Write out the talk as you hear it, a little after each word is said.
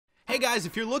guys,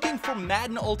 if you're looking for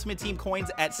Madden Ultimate Team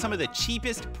coins at some of the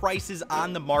cheapest prices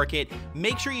on the market,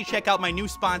 make sure you check out my new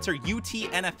sponsor,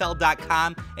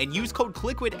 UTNFL.com, and use code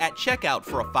Kliquid at checkout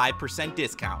for a 5%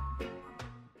 discount.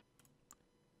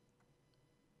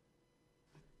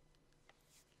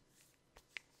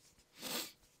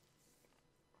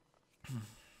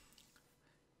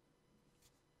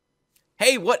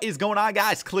 Hey, what is going on,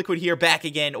 guys? Kliquid here, back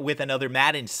again with another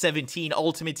Madden 17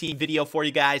 Ultimate Team video for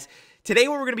you guys. Today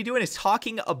what we're going to be doing is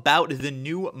talking about the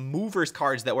new movers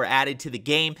cards that were added to the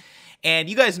game. And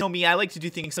you guys know me, I like to do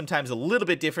things sometimes a little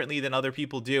bit differently than other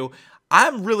people do.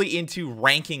 I'm really into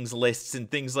rankings lists and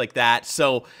things like that.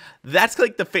 So that's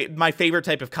like my favorite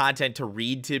type of content to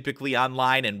read typically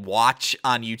online and watch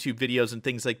on YouTube videos and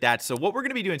things like that. So what we're going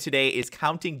to be doing today is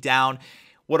counting down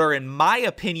what are, in my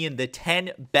opinion, the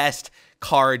 10 best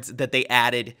cards that they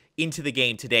added into the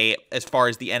game today as far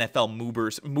as the NFL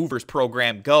Movers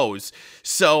program goes.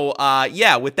 So,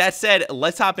 yeah, with that said,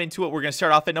 let's hop into it. We're going to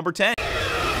start off at number 10.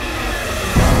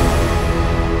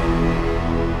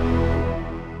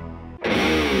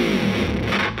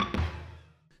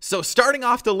 So starting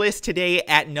off the list today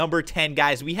at number 10,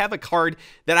 guys, we have a card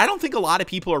that I don't think a lot of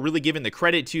people are really giving the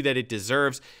credit to that it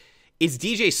deserves. It's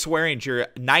DJ Swearinger,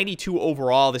 92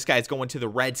 overall. This guy's going to the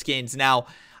Redskins. Now,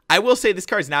 I will say this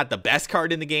card is not the best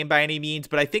card in the game by any means,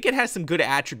 but I think it has some good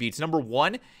attributes. Number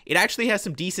one, it actually has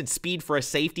some decent speed for a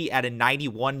safety at a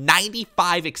 91,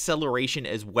 95 acceleration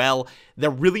as well. The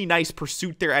really nice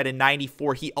pursuit there at a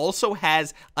 94. He also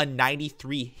has a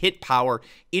 93 hit power,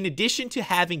 in addition to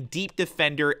having deep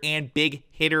defender and big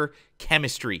hitter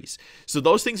chemistries. So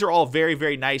those things are all very,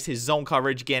 very nice. His zone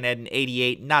coverage, again, at an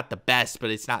 88, not the best, but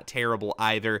it's not terrible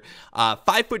either.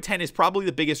 5'10" is probably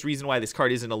the biggest reason why this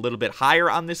card isn't a little bit higher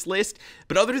on this list.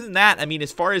 But other than that, I mean,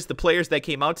 as far as the players that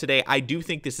came out today, I do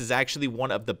think this is actually one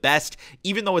of the best,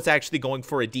 even though it's actually going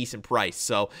for a decent price.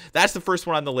 So that's the first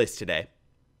one on the list today.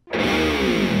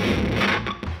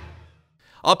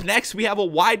 Up next, we have a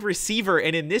wide receiver,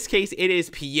 and in this case, it is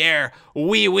Pierre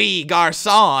Wee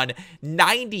Garçon,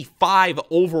 95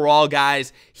 overall,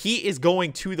 guys. He is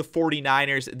going to the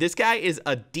 49ers. This guy is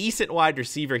a decent wide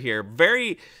receiver here.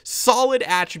 Very solid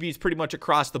attributes pretty much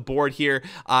across the board here.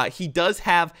 He does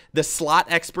have the slot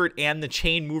expert and the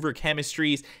chain mover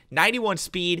chemistries, 91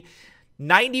 speed,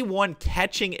 91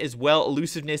 catching as well,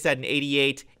 elusiveness at an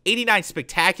 88, 89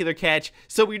 spectacular catch.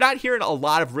 So we're not hearing a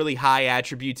lot of really high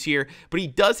attributes here, but he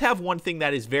does have one thing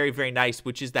that is very, very nice,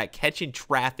 which is that catch in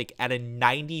traffic at a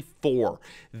 94.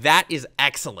 That is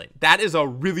excellent. That is a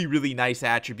really, really nice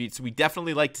attribute. So we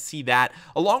definitely like to see that,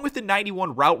 along with the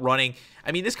 91 route running.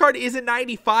 I mean, this card is a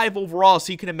 95 overall,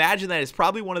 so you can imagine that it's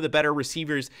probably one of the better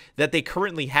receivers that they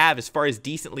currently have as far as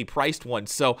decently priced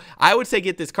ones. So I would say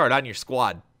get this card on your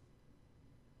squad.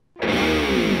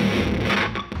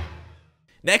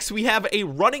 Next, we have a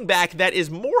running back that is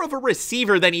more of a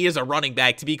receiver than he is a running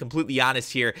back, to be completely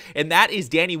honest here, and that is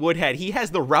Danny Woodhead. He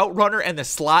has the route runner and the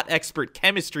slot expert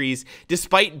chemistries,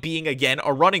 despite being, again,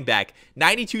 a running back.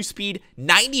 92 speed,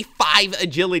 95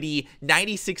 agility,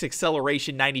 96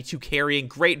 acceleration, 92 carrying,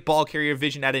 great ball carrier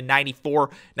vision at a 94,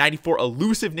 94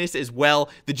 elusiveness as well.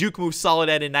 The juke move solid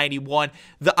at a 91.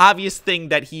 The obvious thing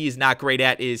that he is not great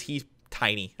at is he's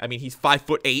tiny. I mean, he's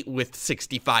 5'8" with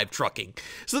 65 trucking.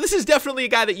 So this is definitely a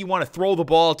guy that you want to throw the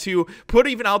ball to, put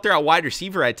even out there at wide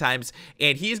receiver at times,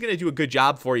 and he's going to do a good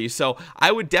job for you. So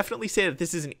I would definitely say that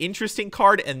this is an interesting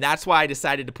card, and that's why I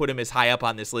decided to put him as high up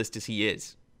on this list as he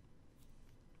is.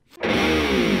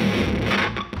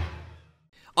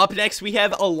 Up next, we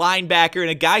have a linebacker and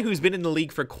a guy who's been in the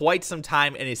league for quite some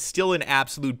time and is still an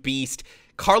absolute beast.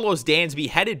 Carlos Dansby,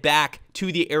 headed back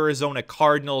to the Arizona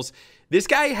Cardinals. This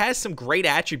guy has some great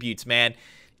attributes, man.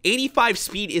 85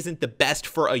 speed isn't the best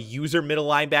for a user middle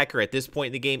linebacker at this point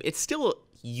in the game. It's still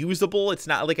usable. It's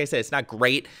not, like I said, it's not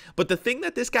great. But the thing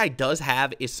that this guy does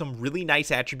have is some really nice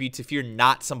attributes if you're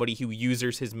not somebody who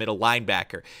uses his middle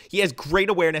linebacker. He has great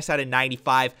awareness at a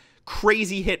 95,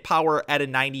 crazy hit power at a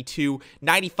 92,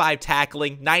 95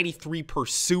 tackling, 93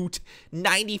 pursuit,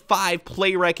 95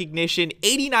 play recognition,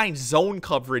 89 zone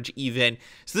coverage even.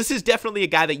 So this is definitely a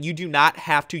guy that you do not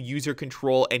have to user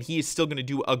control, and he is still going to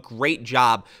do a great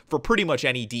job for pretty much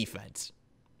any defense.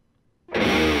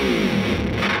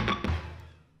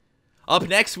 Up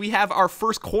next, we have our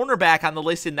first cornerback on the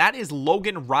list, and that is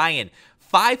Logan Ryan.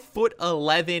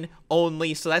 5'11"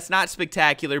 only, so that's not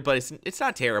spectacular, but it's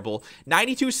not terrible.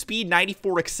 92 speed,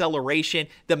 94 acceleration,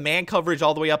 the man coverage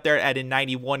all the way up there at a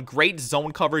 91, great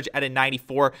zone coverage at a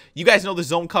 94. You guys know the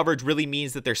zone coverage really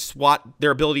means that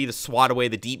their ability to swat away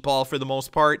the deep ball for the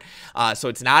most part, so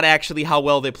it's not actually how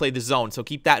well they play the zone, so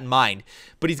keep that in mind.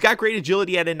 But he's got great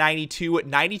agility at a 92,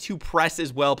 92 press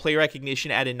as well, play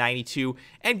recognition at a 92,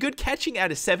 and good catching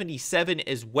at a 77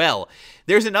 as well.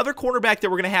 There's another cornerback that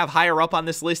we're going to have higher up on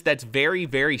this list that's very,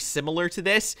 very similar to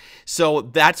this, so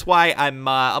that's why I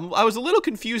was a little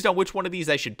confused on which one of these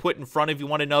I should put in front of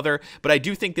one another, but I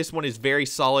do think this one is very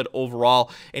solid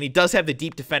overall, and he does have the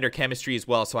deep defender chemistry as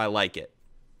well, so I like it.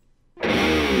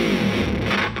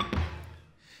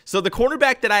 So the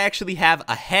cornerback that I actually have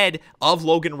ahead of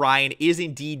Logan Ryan is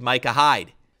indeed Micah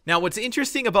Hyde. Now, what's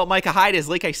interesting about Micah Hyde is,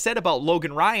 like I said about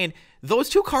Logan Ryan, those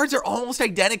two cards are almost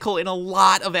identical in a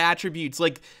lot of attributes.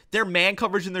 Like their man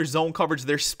coverage and their zone coverage,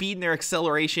 their speed and their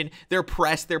acceleration, their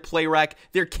press, their play rec,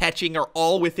 their catching are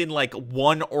all within like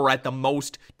one or at the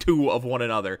most two of one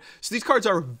another. So these cards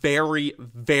are very,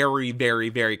 very, very,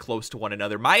 very close to one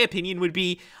another. My opinion would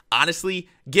be, honestly,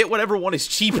 get whatever one is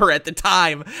cheaper at the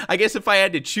time. I guess if I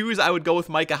had to choose, I would go with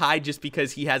Micah Hyde just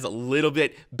because he has a little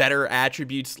bit better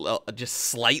attributes, just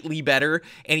slightly better,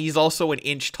 and he's also an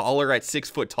inch taller at 6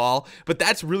 foot tall. But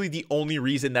that's really the only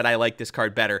reason that I like this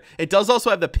card better. It does also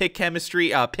have the pick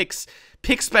chemistry,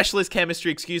 pick specialist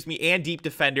chemistry, excuse me, and deep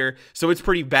defender, so it's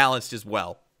pretty balanced as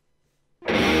well.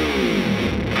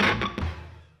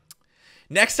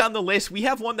 Next on the list, we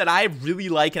have one that I really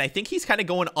like, and I think he's kind of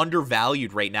going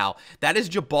undervalued right now. That is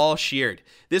Jabal Sheard.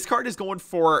 This card is going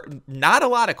for not a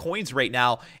lot of coins right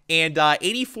now, and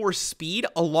 84 speed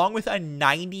along with a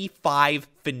 95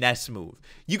 finesse move.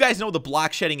 You guys know the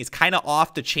block shedding is kind of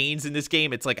off the chains in this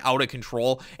game. It's like out of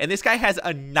control, and this guy has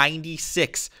a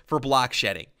 96 for block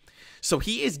shedding. So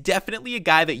he is definitely a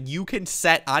guy that you can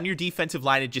set on your defensive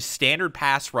line and just standard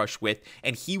pass rush with,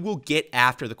 and he will get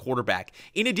after the quarterback.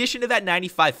 In addition to that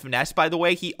 95 finesse, by the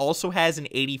way, he also has an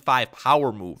 85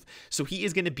 power move. So he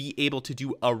is going to be able to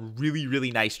do a really,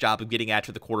 really nice job of getting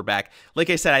after the quarterback.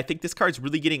 Like I said, I think this card's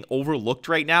really getting overlooked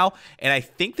right now, and I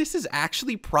think this is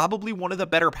actually probably one of the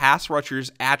better pass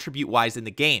rushers attribute-wise in the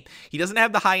game. He doesn't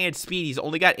have the high-end speed. He's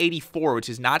only got 84, which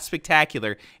is not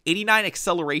spectacular. 89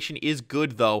 acceleration is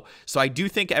good, though. So I do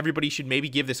think everybody should maybe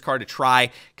give this card a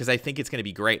try because I think it's going to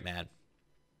be great, man.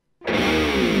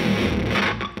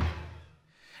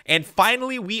 And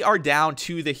finally, we are down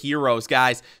to the heroes,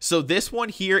 guys. So this one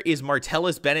here is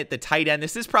Martellus Bennett, the tight end.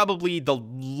 This is probably the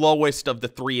lowest of the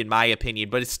three in my opinion,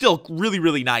 but it's still really,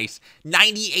 really nice.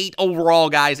 98 overall,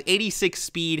 guys. 86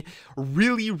 speed.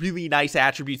 Really, really nice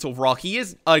attributes overall. He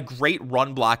is a great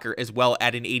run blocker as well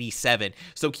at an 87.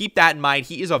 So keep that in mind.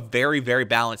 He is a very, very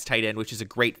balanced tight end, which is a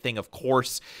great thing, of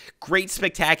course. Great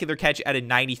spectacular catch at a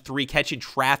 93. Catch in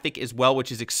traffic as well,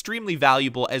 which is extremely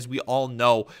valuable, as we all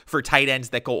know, for tight ends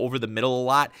that go over the middle a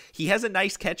lot. He has a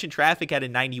nice catch in traffic at a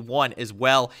 91 as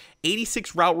well.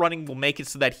 86 route running will make it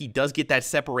so that he does get that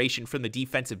separation from the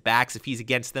defensive backs if he's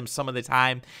against them some of the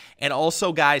time. And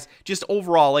also, guys, just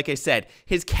overall, like I said,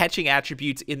 his catching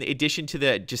attributes in addition to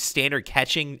the just standard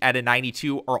catching at a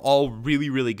 92 are all really,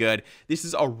 really good. This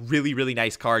is a really, really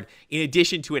nice card, in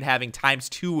addition to it having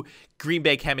 ×2 Green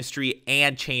Bay chemistry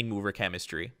and chain mover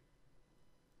chemistry.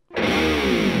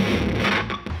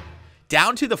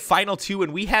 Down to the final two,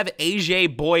 and we have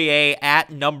AJ Boye at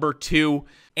number 2.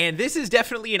 And this is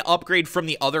definitely an upgrade from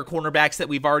the other cornerbacks that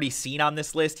we've already seen on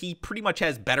this list. He pretty much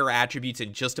has better attributes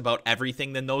in just about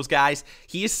everything than those guys.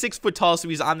 He is 6 foot tall, so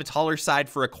he's on the taller side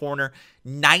for a corner.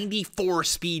 94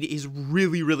 speed is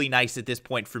really, really nice at this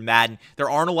point for Madden. There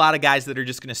aren't a lot of guys that are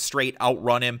just going to straight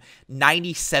outrun him.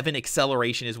 97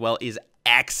 acceleration as well is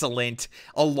excellent,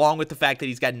 along with the fact that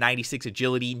he's got 96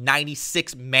 agility,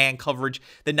 96 man coverage,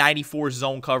 the 94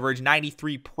 zone coverage,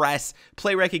 93 press.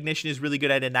 Play recognition is really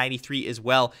good at a 93 as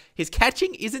well. His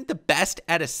catching isn't the best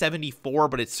at a 74,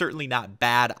 but it's certainly not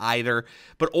bad either.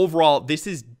 But overall, this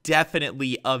is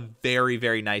definitely a very,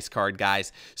 very nice card,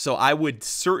 guys. So I would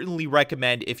certainly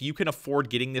recommend, if you can afford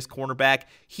getting this cornerback,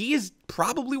 he is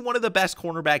probably one of the best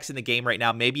cornerbacks in the game right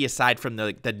now, maybe aside from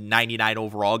the 99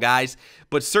 overall guys,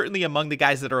 but certainly among the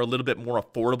guys that are a little bit more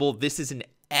affordable, this is an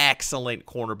excellent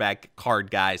cornerback card,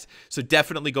 guys. So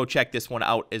definitely go check this one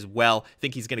out as well. I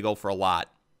think he's going to go for a lot.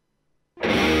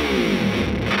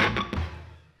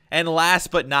 And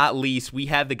last but not least, we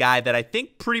have the guy that I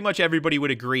think pretty much everybody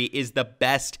would agree is the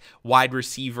best wide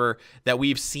receiver that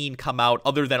we've seen come out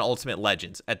other than Ultimate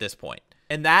Legends at this point.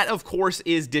 And that, of course,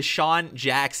 is DeSean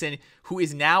Jackson, who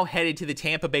is now headed to the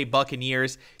Tampa Bay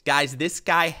Buccaneers. Guys, this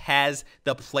guy has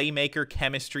the playmaker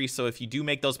chemistry, so if you do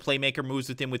make those playmaker moves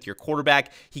with him with your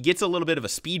quarterback, he gets a little bit of a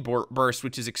speed burst,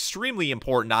 which is extremely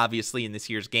important, obviously, in this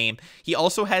year's game. He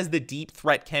also has the deep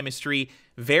threat chemistry.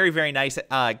 Very, very nice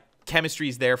chemistry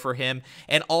is there for him.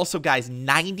 And also, guys,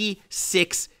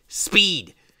 96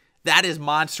 speed. That is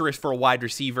monstrous for a wide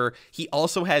receiver. He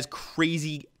also has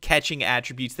crazy catching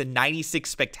attributes. The 96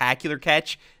 spectacular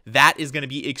catch, that is going to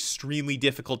be extremely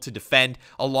difficult to defend,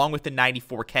 along with the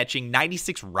 94 catching.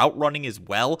 96 route running as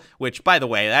well, which, by the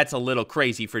way, that's a little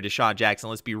crazy for DeSean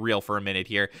Jackson. Let's be real for a minute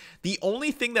here. The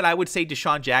only thing that I would say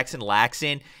DeSean Jackson lacks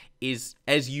in is,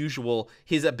 as usual,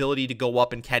 his ability to go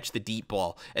up and catch the deep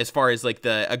ball, as far as like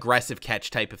the aggressive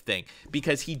catch type of thing,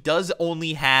 because he does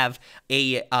only have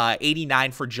a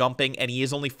 89 for jumping, and he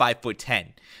is only 5'10".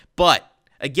 But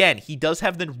again, he does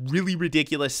have the really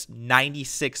ridiculous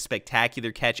 96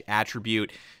 spectacular catch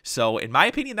attribute, so in my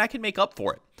opinion, that can make up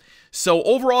for it. So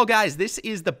overall, guys, this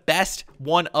is the best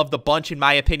one of the bunch in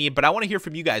my opinion, but I want to hear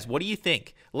from you guys. What do you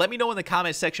think? Let me know in the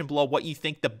comment section below what you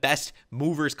think the best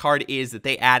movers card is that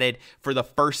they added for the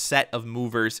first set of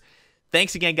movers.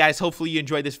 Thanks again, guys. Hopefully you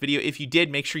enjoyed this video. If you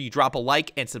did, make sure you drop a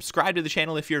like and subscribe to the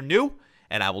channel if you're new,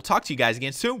 and I will talk to you guys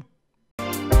again soon.